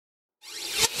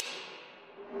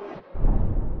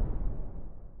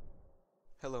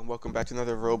Hello and welcome back to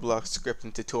another Roblox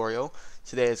scripting tutorial.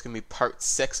 Today is going to be part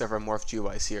 6 of our Morph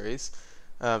GUI series.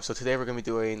 So today we're going to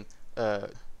be doing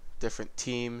different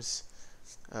teams,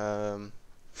 um,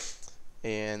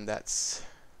 and that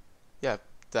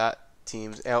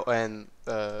teams and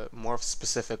Morph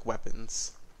specific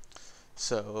weapons.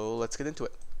 So let's get into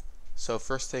it. So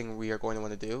first thing we are going to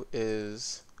want to do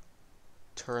is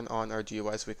turn on our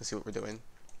GUI so we can see what we're doing.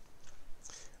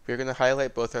 We're going to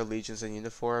highlight both our legions in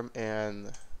uniform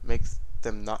and make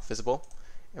them not visible.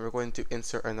 And we're going to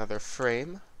insert another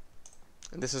frame.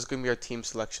 And this is going to be our team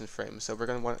selection frame. So we're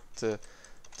going to want to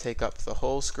take up the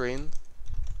whole screen.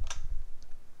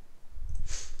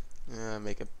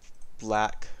 Make it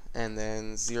black. And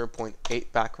then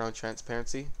 0.8 background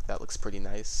transparency. That looks pretty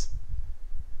nice.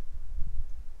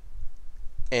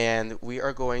 And we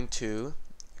are going to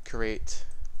create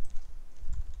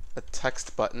a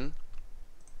text button.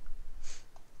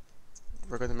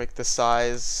 We're going to make the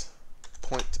size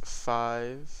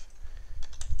 0.5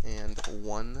 and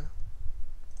 1.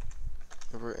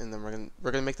 And then we're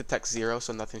going to make the text 0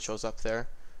 so nothing shows up there.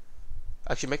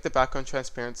 Actually, make the background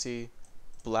transparency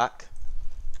black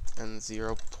and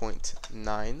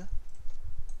 0.9.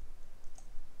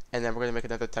 And then we're going to make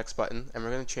another text button, and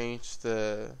we're going to change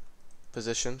the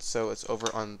position so it's over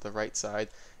on the right side,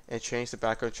 and change the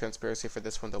background transparency for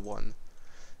this one to 1.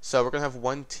 So we're going to have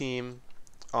one team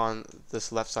on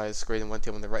this left side of the screen and one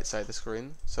team on the right side of the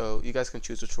screen. So you guys can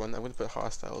choose which one. I'm going to put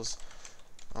hostiles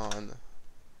on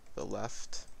the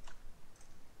left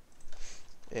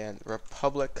and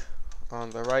Republic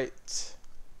on the right.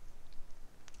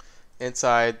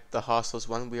 Inside the hostiles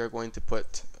one, we are going to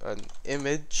put an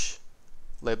image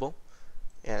label,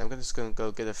 and I'm just going to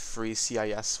go get a free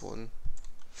CIS one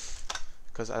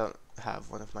because I don't have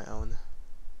one of my own.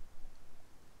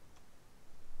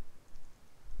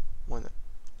 One that,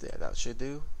 yeah, that should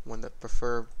do. One that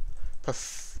preferably,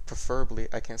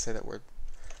 I can't say that word,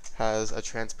 has a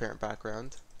transparent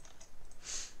background.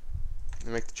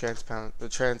 And make the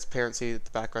transparency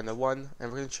the background to 1,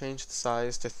 and we're going to change the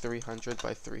size to 300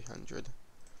 by 300.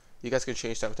 You guys can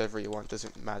change that whatever you want,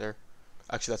 doesn't matter.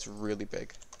 Actually, that's really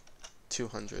big.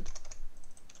 200.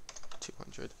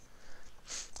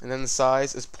 And then the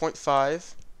size is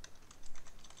 0.5.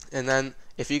 And then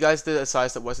if you guys did a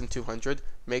size that wasn't 200,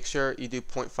 make sure you do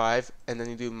 0.5 and then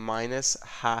you do minus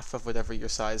half of whatever your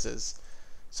size is.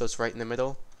 So it's right in the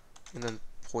middle. And then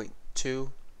 0.2.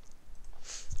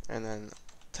 And then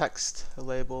text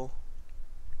label.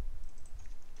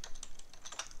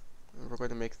 And we're going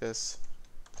to make this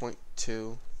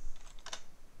 0.2.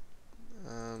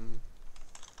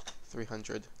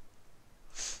 300.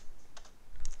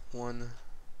 1.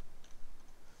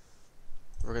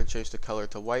 We're going to change the color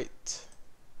to white.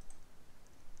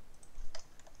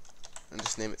 And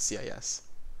just name it CIS.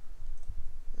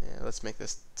 Yeah, let's make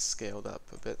this scaled up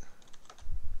a bit.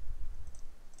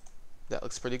 That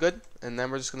looks pretty good. And then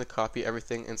we're just going to copy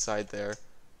everything inside there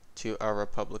to our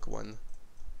Republic one.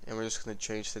 And we're just going to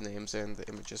change the names and the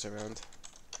images around.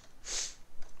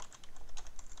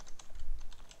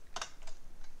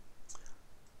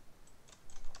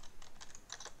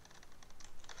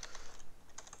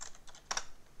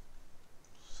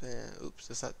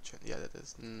 Oops, is that? Yeah, that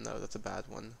is. No, that's a bad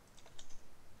one.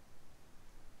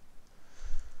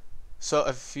 So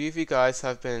a few of you guys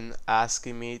have been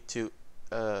asking me to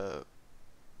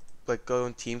like go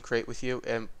and team create with you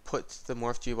and put the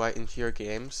Morph GUI into your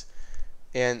games.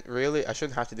 And really, I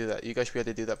shouldn't have to do that. You guys should be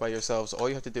able to do that by yourselves. All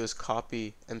you have to do is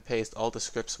copy and paste all the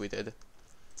scripts we did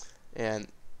and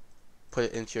put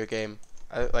it into your game.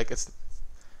 It's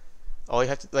all you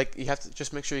have to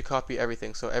just make sure you copy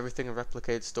everything. So everything in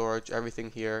replicated storage,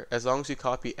 everything here. As long as you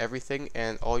copy everything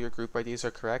and all your group IDs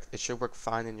are correct, it should work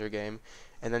fine in your game.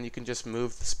 And then you can just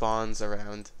move the spawns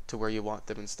around to where you want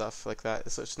them and stuff like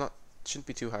that. So shouldn't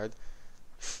be too hard.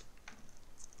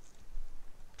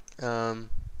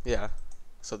 Yeah.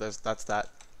 So that's that.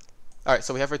 All right.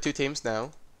 So we have our two teams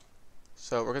now.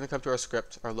 So we're gonna come to our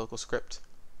script, our local script.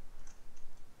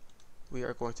 We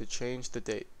are going to change the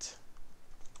date.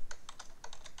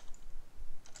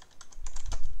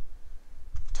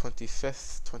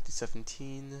 25th,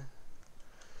 2017.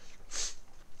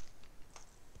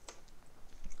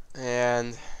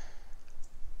 And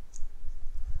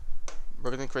we're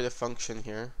going to create a function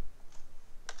here.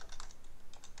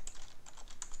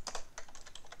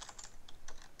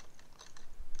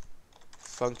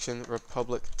 Function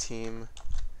Republic team.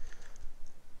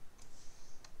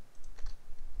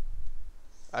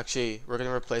 Actually, we're going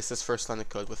to replace this first line of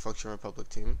code with function Republic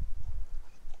team.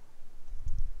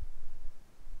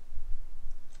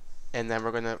 And then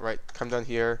we're going to come down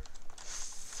here,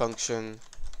 function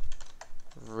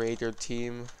Raider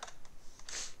team,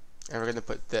 and we're going to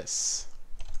put this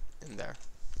in there,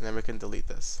 and then we can delete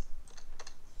this.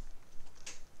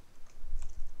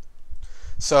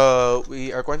 So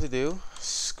we are going to do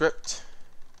script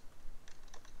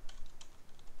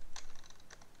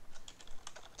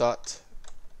dot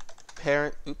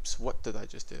parent. Oops, what did I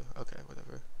just do? Okay,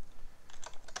 whatever.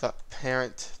 Dot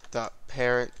parent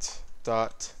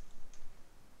dot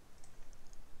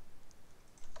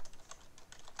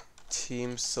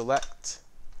team select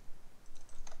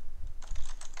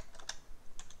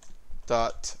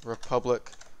dot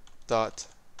republic dot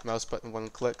mouse button one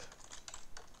click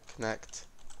connect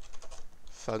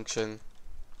function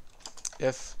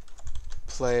if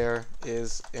player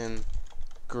is in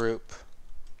group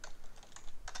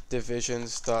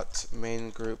divisions dot main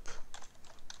group.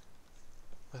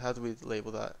 How do we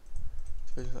label that?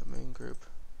 Divisions dot main group.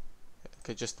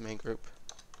 Okay, just main group.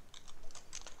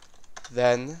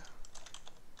 Then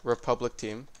republic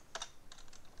team.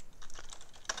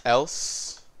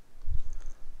 Else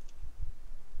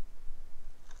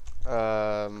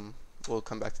we'll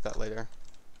come back to that later.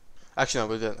 Actually, no,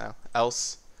 we'll do it now.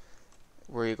 Else,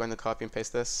 we're going to copy and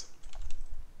paste this.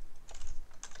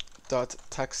 Dot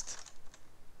text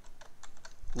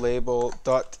label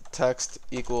dot text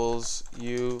equals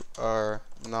you are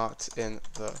not in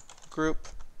the group.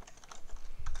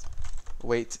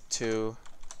 Wait to,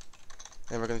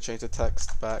 and we're going to change the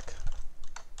text back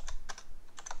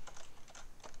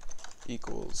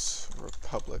equals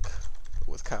republic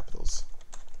with capitals.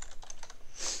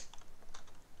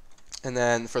 And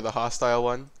then for the hostile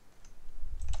one,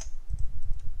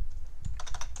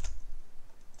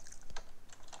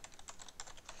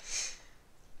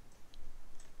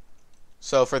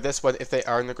 so for this one, if they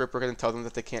are in the group, we're going to tell them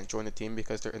that they can't join the team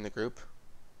because they're in the group.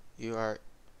 You are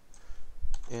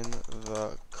in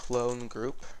the clone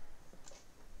group.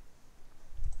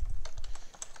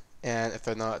 And if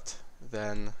they're not,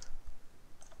 then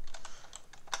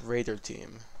Raider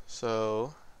team.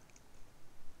 So,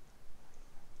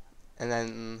 and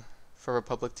then for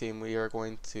Republic team, we are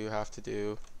going to have to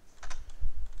do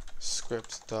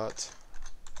script dot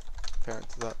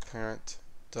parent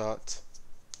dot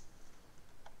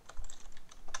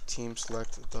team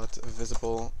select dot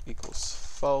visible equals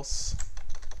false.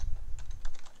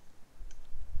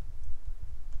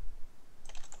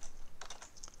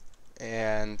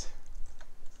 And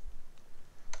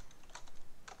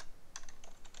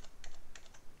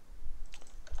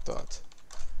dot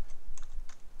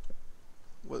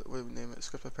what do we name it?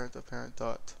 Script dot parent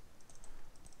dot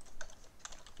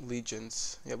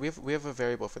legions. Yeah, we have a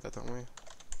variable for that, don't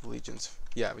we? Legions.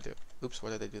 Yeah, we do. Oops, why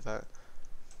did I do that?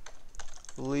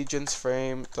 Legions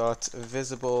frame dot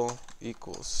visible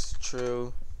equals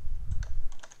true.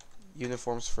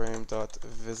 Uniforms frame dot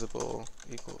visible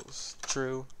equals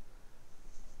true.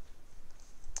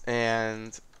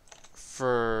 And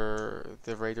for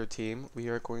the Raider team, we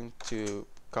are going to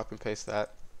copy and paste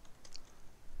that,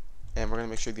 and we're going to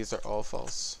make sure these are all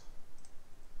false.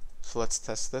 So let's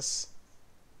test this.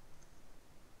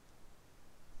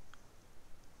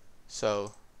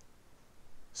 So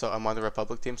I'm on the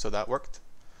Republic team, so that worked.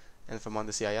 And if I'm on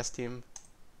the CIS team,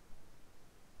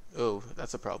 oh,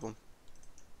 that's a problem.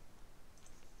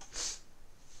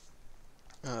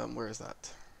 Where is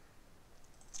that?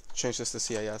 Change this to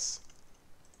CIS.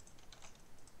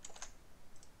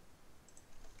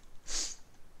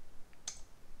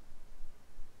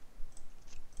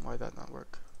 Why did that not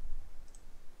work?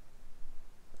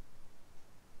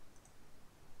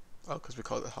 Oh, because we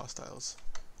called it hostiles.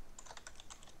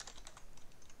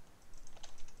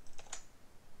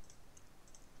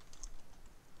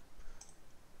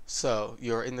 So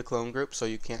you're in the clone group, so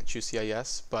you can't choose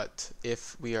CIS, but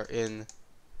if we are in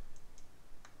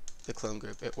the clone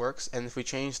group, it works. And if we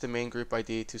change the main group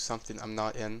ID to something I'm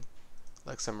not in,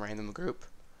 like some random group,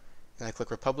 and I click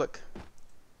Republic,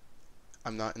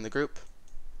 I'm not in the group.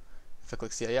 If I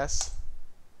click CIS,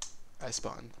 I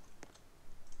spawn.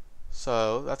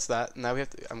 So that's that. Now we have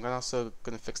to, I'm also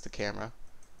going to fix the camera,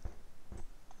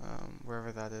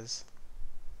 wherever that is.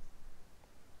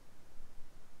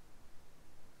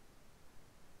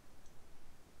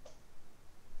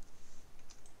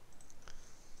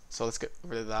 So let's get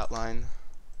rid of that line.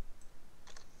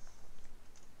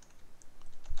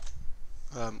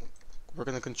 We're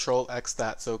going to control X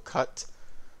that, so cut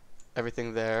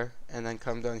everything there, and then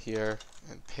come down here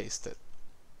and paste it.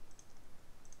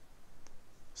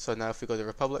 So now if we go to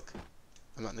Republic,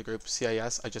 I'm not in the group.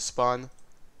 CIS, I just spawn.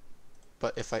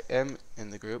 But if I am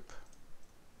in the group,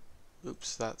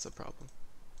 oops, that's a problem.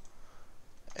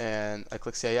 And I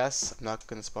click CIS, I'm not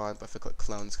going to spawn, but if I click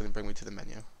clone, it's going to bring me to the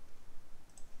menu.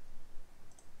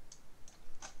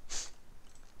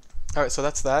 Alright, so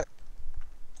that's that.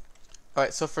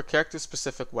 Alright, so for character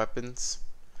specific weapons,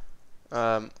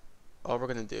 all we're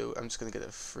gonna do, I'm just gonna get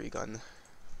a free gun.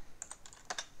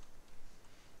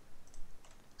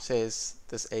 Say is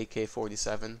this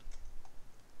AK-47.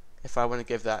 If I want to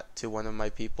give that to one of my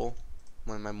people,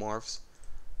 one of my morphs,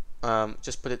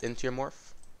 just put it into your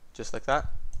morph, just like that,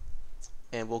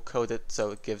 and we'll code it so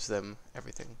it gives them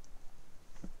everything.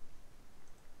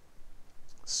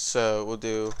 So we'll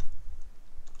do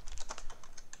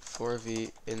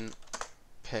 4v in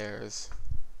pairs,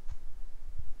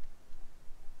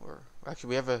 or actually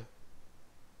we have a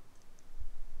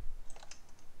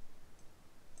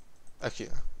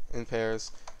in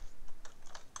pairs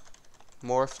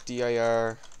morph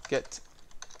dir get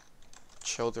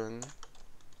children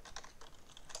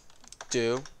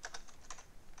do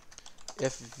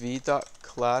if v dot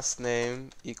class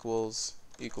name equals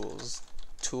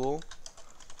tool,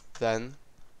 then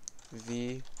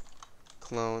v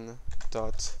clone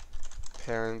dot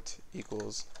parent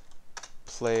equals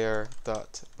player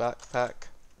dot backpack,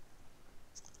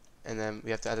 and then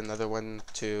we have to add another one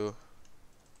to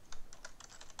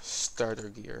starter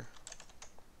gear.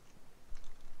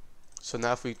 So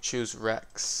now if we choose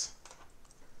Rex,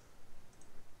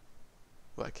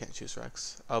 well, I can't choose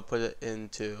Rex. I'll put it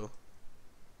into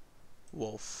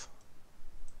Wolf.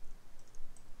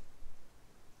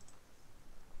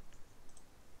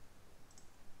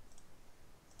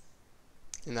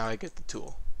 And now I get the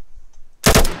tool.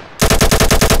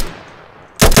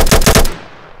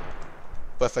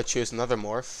 But if I choose another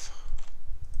morph,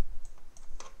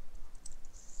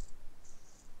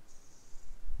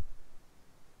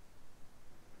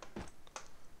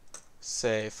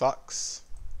 say Fox.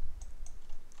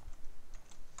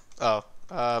 Oh,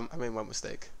 I made one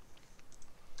mistake.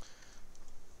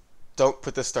 Don't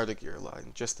put the starter gear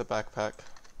line, just the backpack.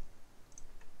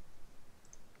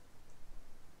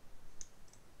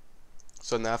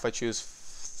 So now if I choose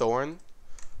Thorn,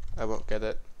 I won't get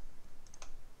it.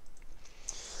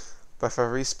 But if I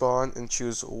respawn and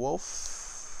choose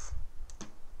Wolf,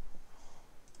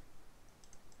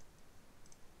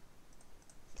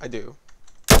 I do.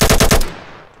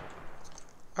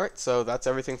 Alright, so that's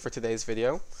everything for today's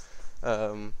video.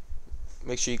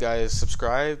 Make sure you guys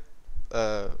subscribe,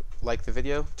 like the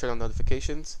video, turn on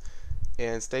notifications,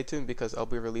 and stay tuned because I'll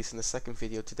be releasing the second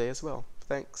video today as well.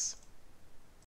 Thanks.